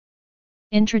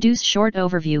Introduce short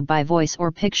overview by voice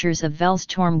or pictures of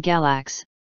Velztorm Galax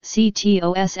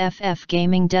CTO SFF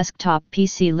gaming desktop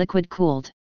PC liquid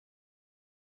cooled.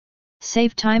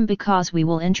 Save time because we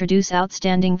will introduce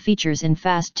outstanding features in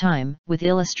fast time with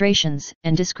illustrations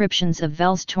and descriptions of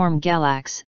Velztorm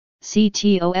Galax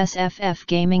CTO SFF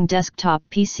gaming desktop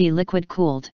PC liquid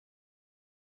cooled.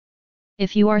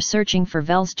 If you are searching for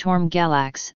Velztorm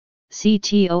Galax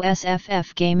CTO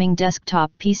SFF gaming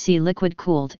desktop PC liquid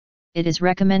cooled, it is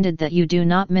recommended that you do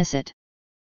not miss it.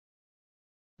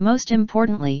 Most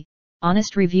importantly,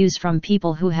 honest reviews from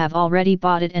people who have already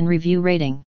bought it and review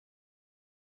rating.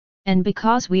 And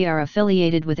because we are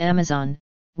affiliated with Amazon,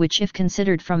 which if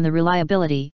considered from the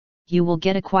reliability, you will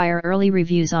acquire early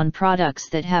reviews on products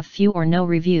that have few or no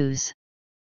reviews.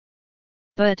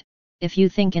 But, if you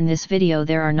think in this video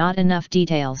there are not enough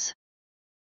details,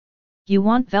 you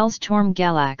want Velztorm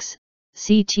Galax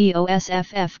CTO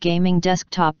SFF gaming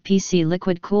desktop PC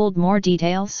liquid cooled more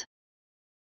details?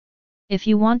 If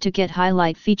you want to get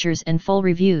highlight features and full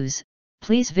reviews,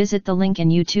 please visit the link in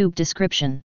YouTube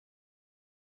description.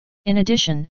 In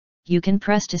addition, you can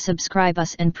press to subscribe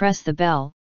us and press the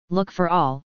bell, look for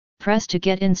all, press to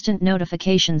get instant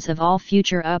notifications of all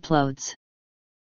future uploads.